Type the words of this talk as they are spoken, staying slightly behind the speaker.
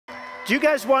Do you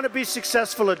guys want to be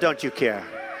successful or don't you care?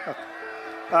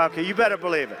 Okay, you better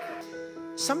believe it.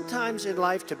 Sometimes in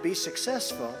life to be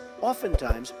successful,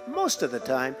 oftentimes, most of the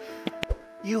time,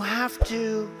 you have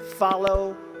to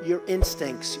follow your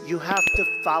instincts. You have to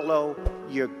follow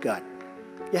your gut.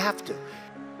 You have to.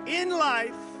 In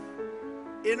life,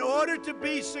 in order to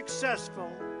be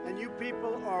successful, and you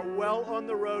people are well on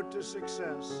the road to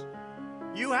success,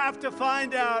 you have to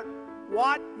find out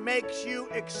what makes you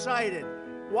excited,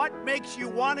 what makes you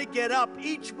want to get up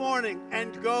each morning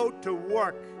and go to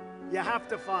work. You have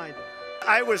to find it.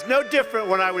 I was no different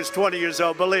when I was 20 years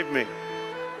old, believe me.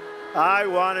 I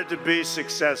wanted to be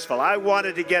successful. I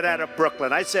wanted to get out of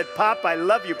Brooklyn. I said, Pop, I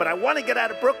love you, but I want to get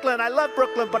out of Brooklyn. I love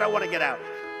Brooklyn, but I want to get out.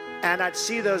 And I'd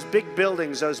see those big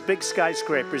buildings, those big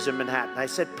skyscrapers in Manhattan. I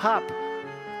said, Pop,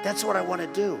 that's what I want to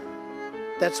do.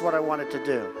 That's what I wanted to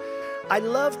do. I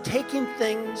love taking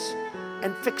things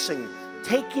and fixing them,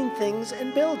 taking things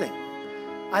and building.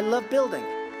 I love building.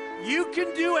 You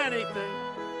can do anything.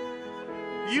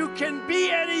 You can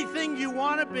be anything you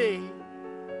want to be.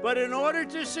 But in order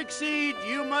to succeed,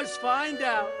 you must find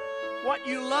out what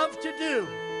you love to do.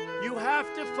 You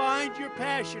have to find your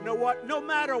passion, no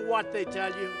matter what they tell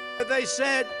you. They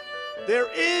said, there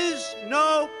is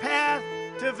no path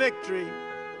to victory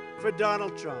for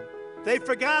Donald Trump. They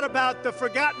forgot about the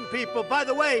forgotten people. By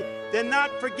the way, they're not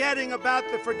forgetting about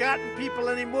the forgotten people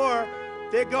anymore.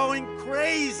 They're going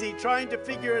crazy trying to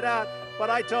figure it out. But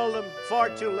I told them, far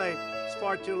too late. It's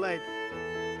far too late.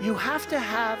 You have to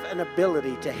have an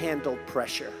ability to handle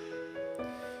pressure,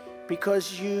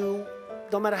 because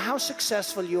no matter how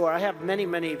successful you are, I have many,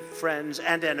 many friends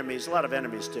and enemies, a lot of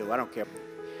enemies too, I don't care.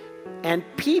 And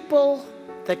people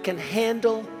that can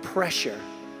handle pressure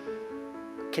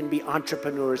can be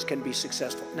entrepreneurs, can be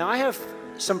successful. Now, I have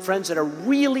some friends that are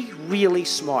really, really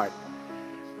smart,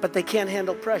 but they can't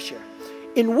handle pressure,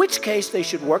 in which case they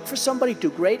should work for somebody, do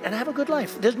great, and have a good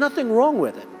life. There's nothing wrong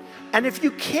with it. And if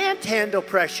you can't handle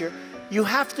pressure, you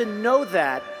have to know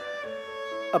that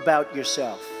about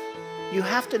yourself. You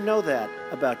have to know that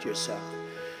about yourself.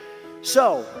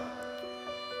 So,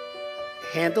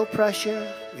 handle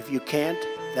pressure. If you can't,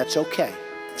 that's okay.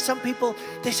 Some people,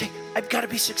 they say, I've got to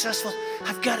be successful.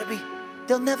 I've got to be.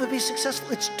 They'll never be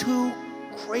successful. It's too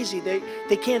crazy.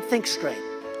 They can't think straight.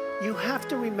 You have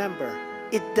to remember,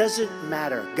 it doesn't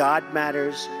matter. God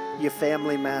matters. Your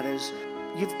family matters.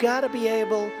 You've got to be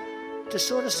able to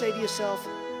sort of say to yourself,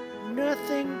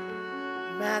 nothing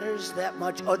matters that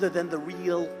much other than the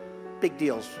real big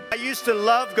deals. I used to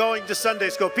love going to Sunday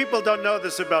school. People don't know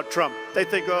this about Trump. They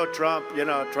think, oh, Trump, you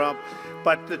know, Trump.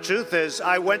 But the truth is,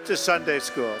 I went to Sunday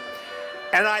school,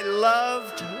 and I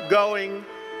loved going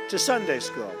to Sunday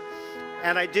school.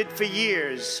 And I did for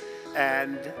years,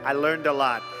 and I learned a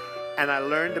lot. And I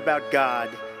learned about God,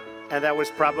 and that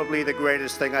was probably the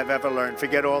greatest thing I've ever learned.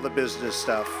 Forget all the business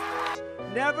stuff.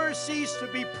 Never cease to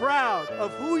be proud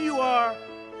of who you are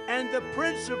and the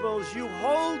principles you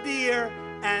hold dear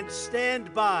and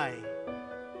stand by.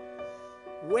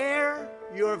 Wear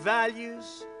your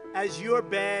values as your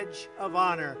badge of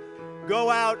honor. Go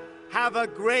out, have a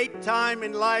great time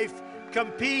in life,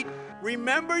 compete,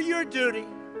 remember your duty,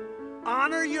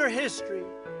 honor your history,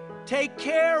 take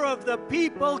care of the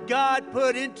people God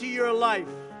put into your life.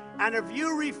 And if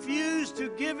you refuse to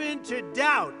give in to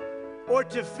doubt or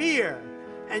to fear,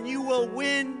 and you will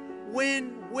win,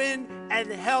 win, win, and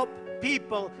help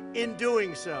people in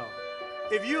doing so.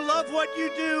 If you love what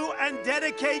you do and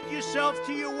dedicate yourself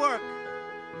to your work,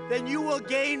 then you will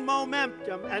gain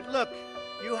momentum. And look,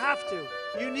 you have to.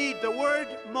 You need the word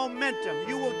momentum.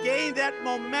 You will gain that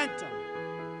momentum.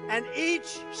 And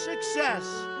each success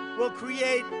will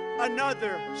create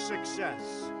another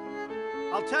success.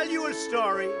 I'll tell you a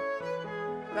story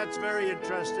that's very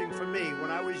interesting for me.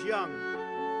 When I was young,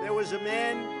 there was a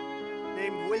man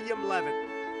named William Levitt,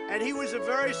 and he was a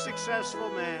very successful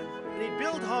man. And he'd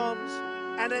build homes,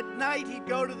 and at night he'd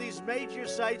go to these major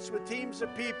sites with teams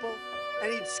of people,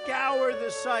 and he'd scour the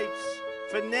sites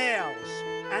for nails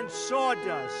and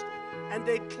sawdust, and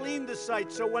they'd clean the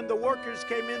sites so when the workers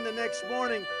came in the next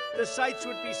morning, the sites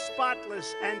would be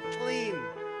spotless and clean.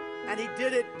 And he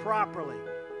did it properly.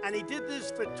 And he did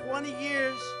this for 20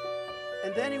 years,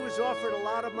 and then he was offered a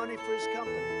lot of money for his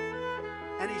company.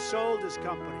 And he sold his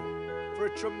company for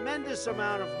a tremendous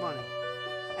amount of money.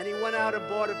 And he went out and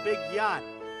bought a big yacht.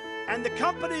 And the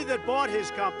company that bought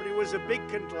his company was a big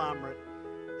conglomerate.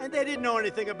 And they didn't know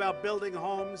anything about building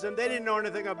homes, and they didn't know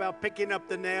anything about picking up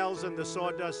the nails and the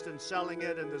sawdust and selling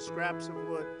it and the scraps of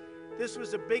wood. This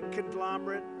was a big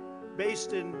conglomerate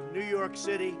based in New York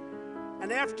City.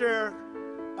 And after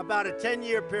about a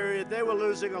 10-year period. They were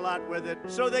losing a lot with it.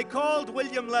 So they called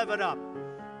William Levitt up,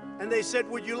 and they said,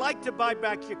 would you like to buy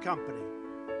back your company?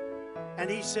 And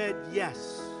he said,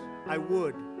 yes, I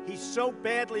would. He so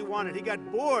badly wanted. He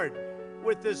got bored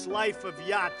with this life of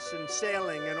yachts and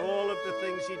sailing and all of the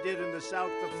things he did in the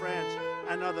south of France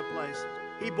and other places.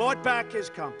 He bought back his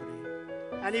company,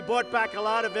 and he bought back a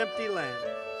lot of empty land.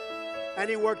 And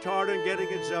he worked hard on getting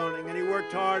it zoning, and he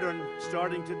worked hard on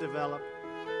starting to develop.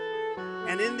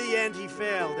 And in the end, he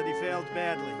failed, and he failed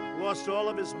badly. Lost all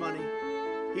of his money.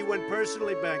 He went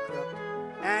personally bankrupt.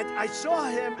 And I saw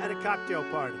him at a cocktail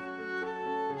party.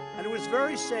 And it was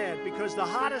very sad because the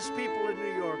hottest people in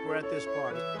New York were at this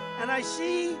party. And I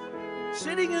see,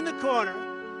 sitting in the corner,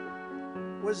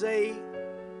 was a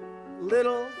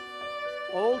little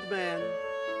old man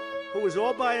who was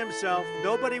all by himself.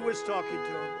 Nobody was talking to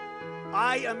him.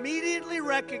 I immediately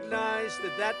recognized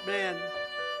that that man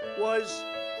was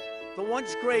the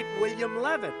once great William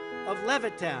Levitt of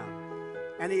Levittown.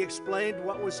 And he explained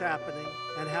what was happening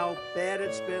and how bad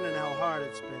it's been and how hard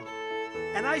it's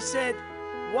been. And I said,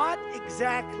 what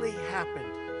exactly happened?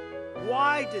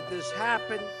 Why did this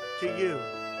happen to you?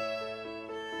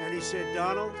 And he said,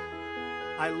 Donald,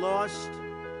 I lost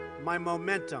my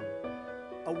momentum.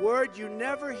 A word you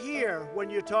never hear when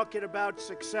you're talking about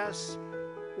success.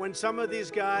 When some of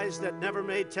these guys that never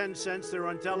made 10 cents, they're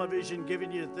on television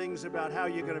giving you things about how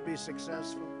you're going to be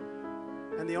successful.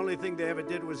 And the only thing they ever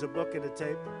did was a book and a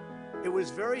tape. It was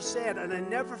very sad, and I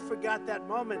never forgot that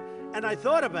moment. And I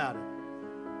thought about it.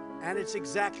 And it's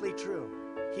exactly true.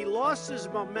 He lost his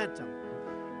momentum.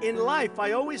 In life,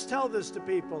 I always tell this to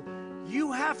people,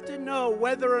 you have to know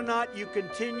whether or not you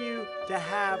continue to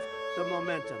have the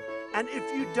momentum. And if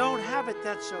you don't have it,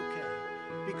 that's okay.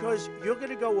 Because you're going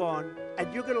to go on,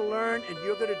 and you're going to learn, and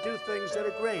you're going to do things that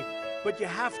are great. But you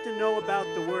have to know about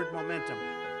the word momentum.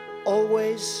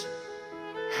 Always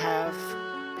have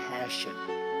passion.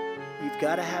 You've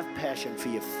got to have passion for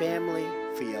your family,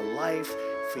 for your life,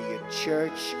 for your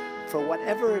church, for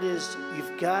whatever it is.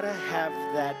 You've got to have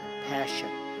that passion.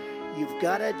 You've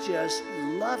got to just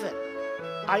love it.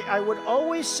 I would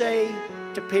always say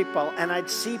to people, and I'd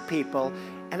see people,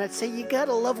 and I'd say, you got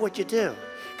to love what you do.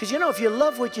 Because, you know, if you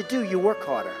love what you do, you work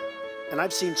harder. And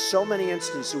I've seen so many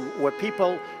instances where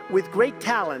people with great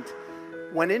talent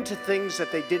went into things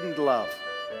that they didn't love,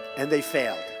 and they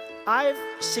failed. I've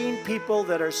seen people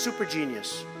that are super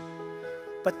genius,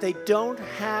 but they don't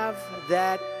have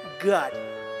that gut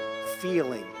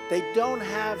feeling. They don't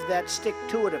have that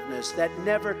stick-to-itiveness, that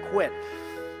never quit.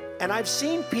 And I've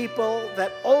seen people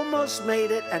that almost made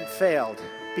it and failed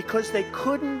because they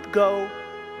couldn't go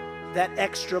that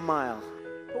extra mile.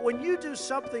 But when you do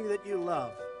something that you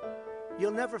love,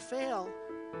 you'll never fail.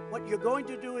 What you're going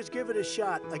to do is give it a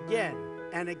shot again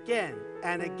and again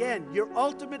and again. You're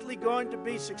ultimately going to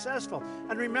be successful.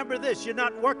 And remember this, you're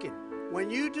not working. When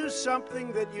you do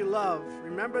something that you love,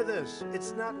 remember this,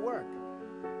 it's not work.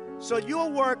 So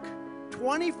you'll work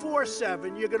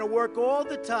 24/7, you're going to work all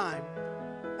the time,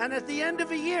 and at the end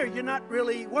of a year, you're not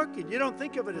really working. You don't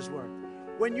think of it as work.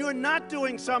 When you're not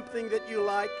doing something that you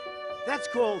like, that's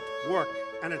called work,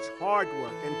 and it's hard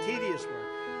work and tedious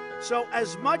work. So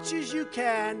as much as you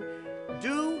can,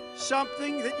 do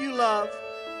something that you love,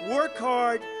 work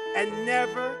hard, and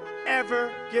never,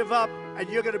 ever give up, and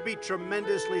you're going to be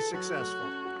tremendously successful.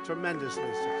 Tremendously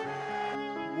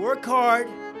successful. Work hard,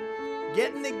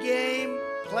 get in the game,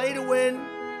 play to win,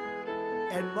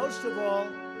 and most of all,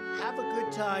 have a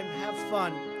good time, have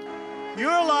fun.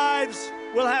 Your lives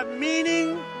will have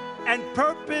meaning and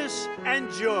purpose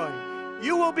and joy.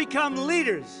 You will become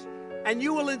leaders, and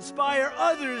you will inspire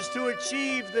others to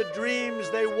achieve the dreams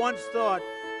they once thought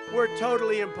were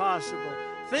totally impossible.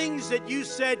 Things that you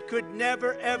said could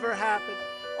never, ever happen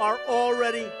are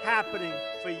already happening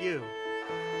for you.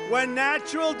 When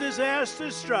natural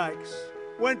disaster strikes,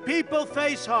 when people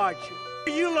face hardship,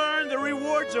 you learn the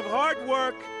rewards of hard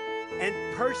work and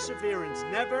perseverance.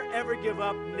 Never, ever give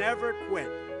up, never quit.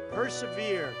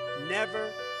 Persevere, never,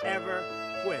 ever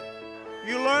quit.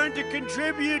 You learn to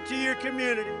contribute to your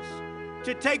communities,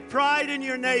 to take pride in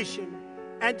your nation,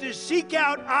 and to seek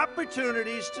out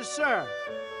opportunities to serve.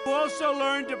 You also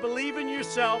learn to believe in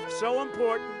yourself, so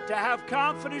important, to have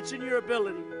confidence in your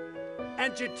ability,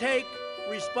 and to take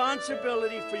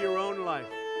responsibility for your own life.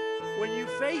 When you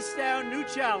face down new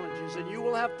challenges, and you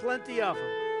will have plenty of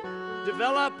them,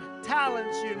 develop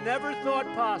talents you never thought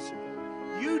possible,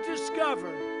 you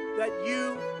discover that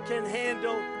you can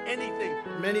handle anything.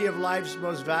 Many of life's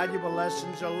most valuable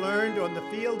lessons are learned on the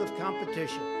field of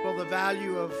competition. Well, the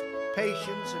value of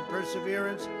patience and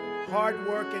perseverance, hard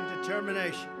work and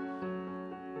determination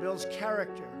builds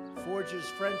character forges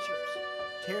friendships,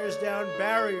 tears down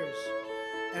barriers,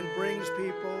 and brings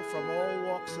people from all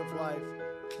walks of life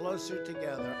closer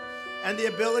together. And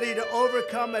the ability to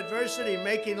overcome adversity,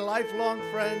 making lifelong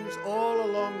friends all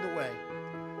along the way.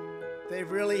 They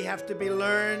really have to be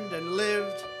learned and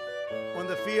lived on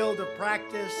the field of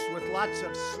practice with lots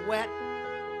of sweat,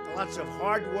 lots of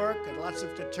hard work, and lots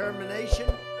of determination.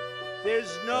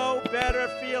 There's no better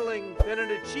feeling than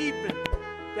an achievement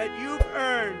that you've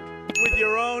earned with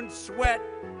your own sweat,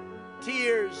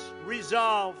 tears,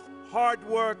 resolve, hard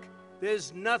work.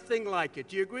 There's nothing like it.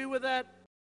 Do you agree with that?